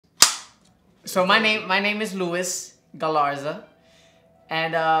So my name is Luis Galarza,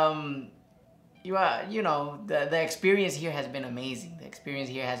 and you know, the experience here has been amazing. The experience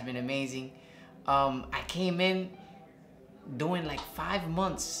here has been amazing. I came in doing like 4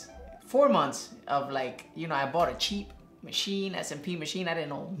 months of like, you know, I bought a cheap machine, SMP machine. I didn't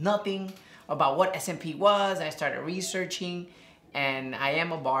know nothing about what SMP was. I started researching, and I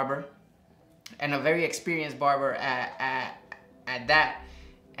am a barber, and a very experienced barber at that.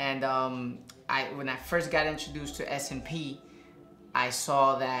 And when I first got introduced to SMP, I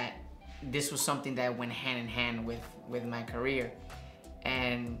saw that this was something that went hand in hand with my career.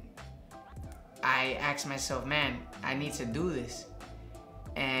 And I asked myself, man, I need to do this.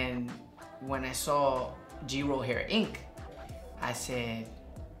 And when I saw Gerow Hair Ink, I said,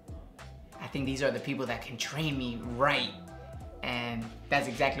 I think these are the people that can train me right. And that's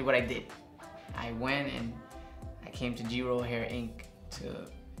exactly what I did. I went and I came to Gerow Hair Ink to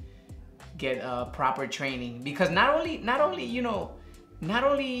get proper training, because not only you know, not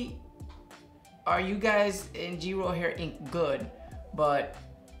only are you guys in Gerow Hair Ink good, but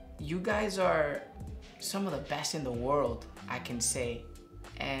you guys are some of the best in the world, I can say.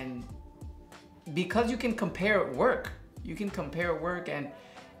 And because you can compare work, and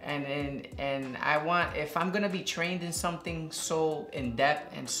I want, if I'm gonna be trained in something so in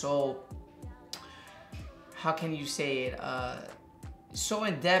depth and so, how can you say it, so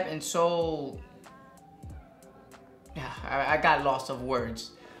in depth and so, yeah, I got lost of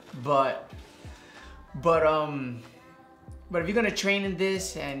words, but if you're gonna train in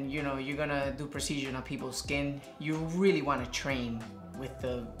this, and you know, you're gonna do procedure on people's skin, you really want to train with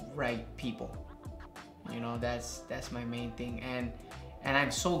the right people. You know, that's my main thing, and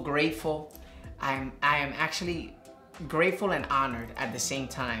I'm so grateful. I am actually grateful and honored at the same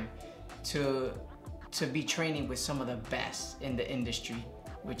time to be training with some of the best in the industry,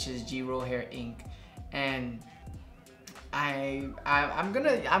 which is Gerow Hair Ink. And I'm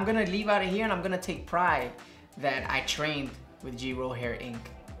gonna leave out of here, and I'm gonna take pride that I trained with Gerow Hair Ink.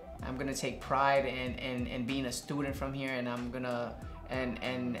 I'm gonna take pride in being a student from here, and I'm gonna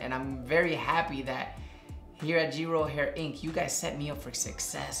and I'm very happy that here at Gerow Hair Ink, you guys set me up for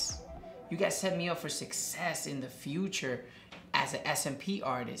success. You guys set me up for success in the future as an SMP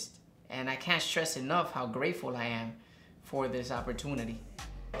artist. And I can't stress enough how grateful I am for this opportunity.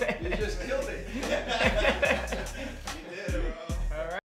 You just killed it. You did, bro.